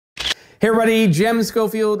Hey everybody, Jem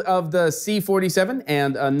Schofield of the C47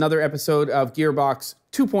 and another episode of Gearbox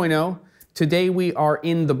 2.0. Today we are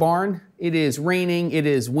in the barn. It is raining, it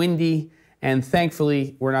is windy, and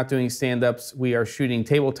thankfully we're not doing stand-ups. We are shooting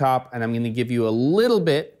tabletop, and I'm going to give you a little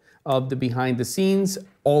bit of the behind the scenes,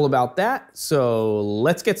 all about that. So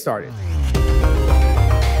let's get started.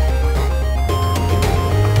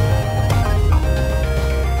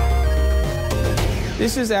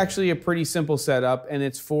 This is actually a pretty simple setup, and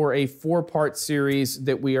it's for a 4-part series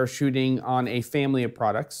that we are shooting on a family of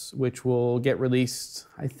products, which will get released,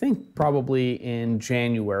 I think, probably in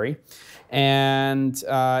January. And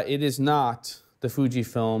it is not the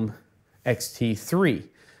Fujifilm X-T3.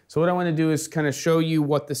 So what I want to do is kind of show you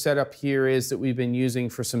what the setup here is that we've been using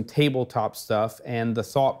for some tabletop stuff and the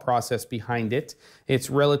thought process behind it. It's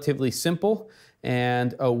relatively simple,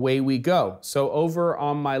 and away we go. So over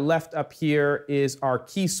on my left up here is our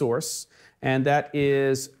key source, and that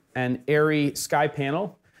is an ARRI sky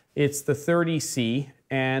panel. It's the 30C,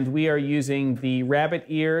 and we are using the rabbit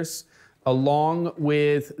ears along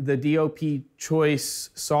with the DoPChoice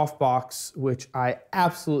softbox, which I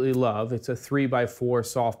absolutely love. It's a 3x4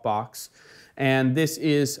 softbox. And this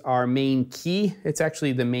is our main key. It's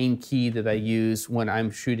actually the main key that I use when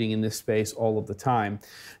I'm shooting in this space all of the time.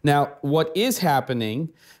 Now, what is happening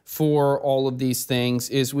for all of these things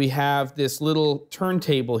is we have this little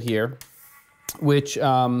turntable here, which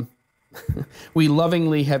we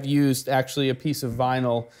lovingly have used actually a piece of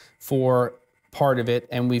vinyl for part of it,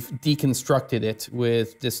 and we've deconstructed it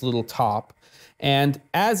with this little top. And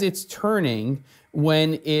as it's turning,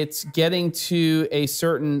 when it's getting to a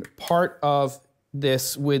certain part of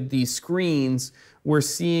this with these screens, we're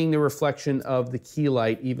seeing the reflection of the key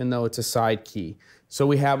light, even though it's a side key. So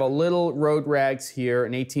we have a little road rags here,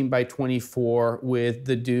 an 18x24 with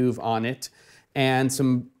the Duve on it,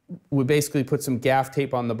 and we basically put some gaff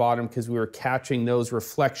tape on the bottom because we were catching those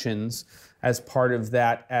reflections as part of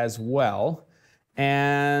that as well.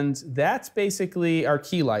 And that's basically our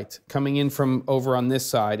key light coming in from over on this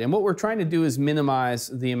side. And what we're trying to do is minimize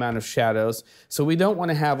the amount of shadows. So we don't want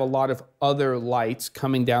to have a lot of other lights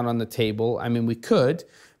coming down on the table. I mean, we could,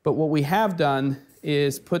 but what we have done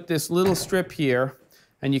is put this little strip here,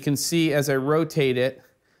 and you can see as I rotate it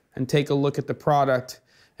and take a look at the product,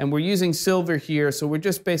 and we're using silver here, so we're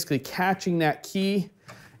just basically catching that key,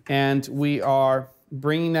 and we are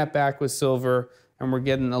bringing that back with silver, and we're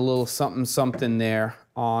getting a little something something there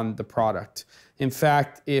on the product. In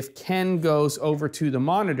fact, if Ken goes over to the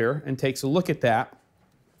monitor and takes a look at that,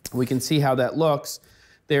 we can see how that looks.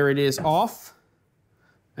 There it is off,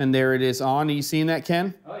 and there it is on. Are you seeing that,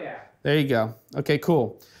 Ken? Oh yeah. There you go. Okay,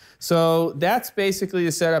 cool. So that's basically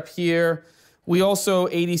the setup here. We also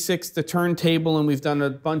 86'd the turntable, and we've done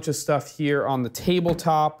a bunch of stuff here on the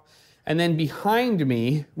tabletop. And then behind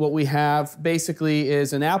me, what we have basically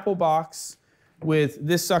is an Apple box with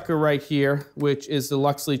this sucker right here, which is the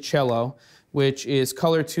Luxli Cello, which is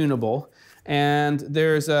color tunable. And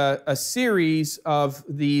there's a series of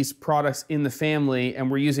these products in the family, and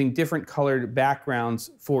we're using different colored backgrounds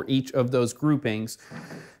for each of those groupings.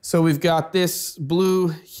 So we've got this blue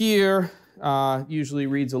here, usually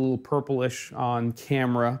reads a little purplish on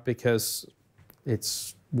camera because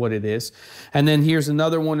it's what it is. And then here's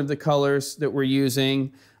another one of the colors that we're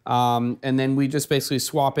using. And then we just basically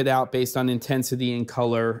swap it out based on intensity and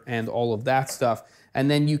color and all of that stuff. And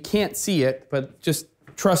then you can't see it, but just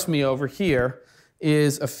trust me, over here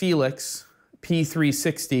is a Fiilex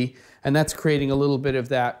P360, and that's creating a little bit of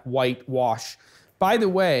that white wash. By the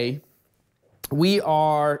way, we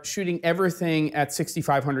are shooting everything at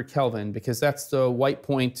 6,500 Kelvin because that's the white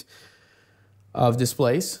point of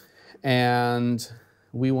displays, and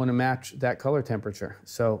we want to match that color temperature.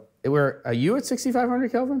 So are you at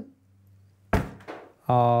 6,500 Kelvin?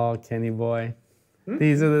 Oh, Kenny boy.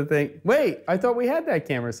 These are the things. Wait, I thought we had that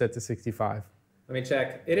camera set to 65. Let me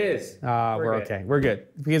check. It is. We're okay. We're good.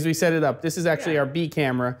 Because we set it up. This is actually our B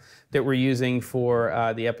camera that we're using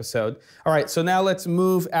for the episode. All right, so now let's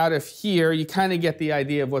move out of here. You kind of get the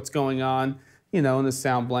idea of what's going on, you know, in the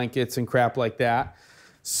sound blankets and crap like that.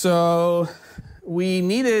 So we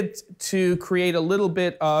needed to create a little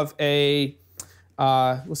bit of a,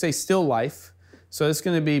 we'll say, still life. So it's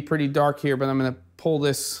going to be pretty dark here, but I'm going to pull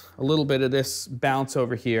this, a little bit of this bounce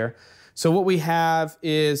over here. So what we have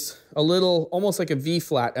is a little, almost like a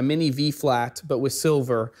V-flat, a mini V-flat, but with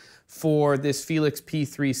silver for this Fiilex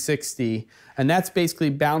P360. And that's basically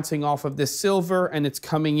bouncing off of this silver, and it's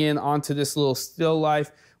coming in onto this little still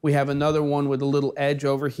life. We have another one with a little edge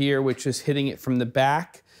over here, which is hitting it from the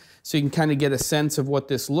back. So you can kind of get a sense of what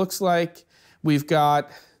this looks like. We've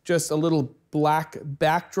got just a little black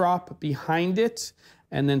backdrop behind it,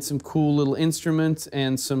 and then some cool little instruments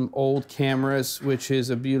and some old cameras, which is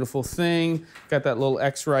a beautiful thing. Got that little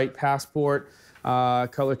X-Rite passport,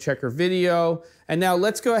 ColorChecker video. And now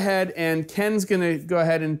let's go ahead, and Ken's gonna go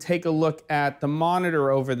ahead and take a look at the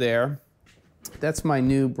monitor over there. That's my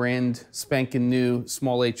new brand spanking new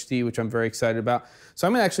SmallHD, which I'm very excited about. So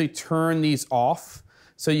I'm gonna actually turn these off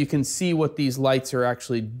so you can see what these lights are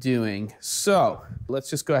actually doing. So let's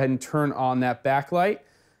just go ahead and turn on that backlight.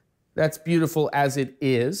 That's beautiful as it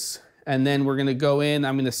is. And then we're gonna go in,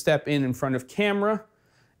 I'm gonna step in front of camera,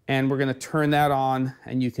 and we're gonna turn that on,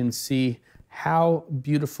 and you can see how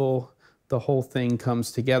beautiful the whole thing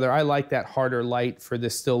comes together. I like that harder light for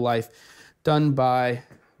this still life, done by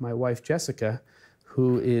my wife Jessica,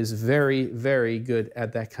 who is very, very good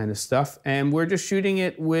at that kind of stuff. And we're just shooting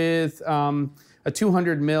it with a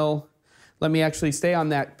 200 mil. Let me actually stay on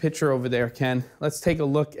that picture over there, Ken. Let's take a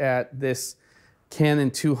look at this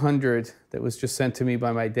Canon 200 that was just sent to me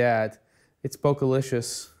by my dad. It's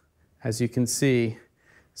Bokalicious, as you can see.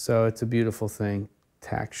 So it's a beautiful thing.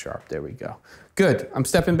 Tack sharp, there we go. Good, I'm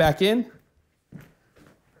stepping back in.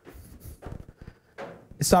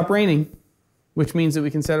 It stopped raining, which means that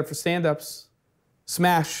we can set up for stand-ups.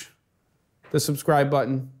 Smash the subscribe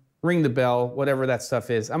button, ring the bell, whatever that stuff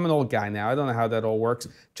is. I'm an old guy now, I don't know how that all works.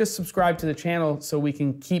 Just subscribe to the channel so we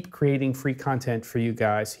can keep creating free content for you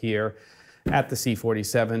guys here at the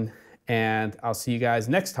C47. And I'll see you guys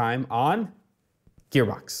next time on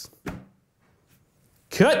Gearbox.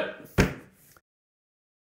 Cut!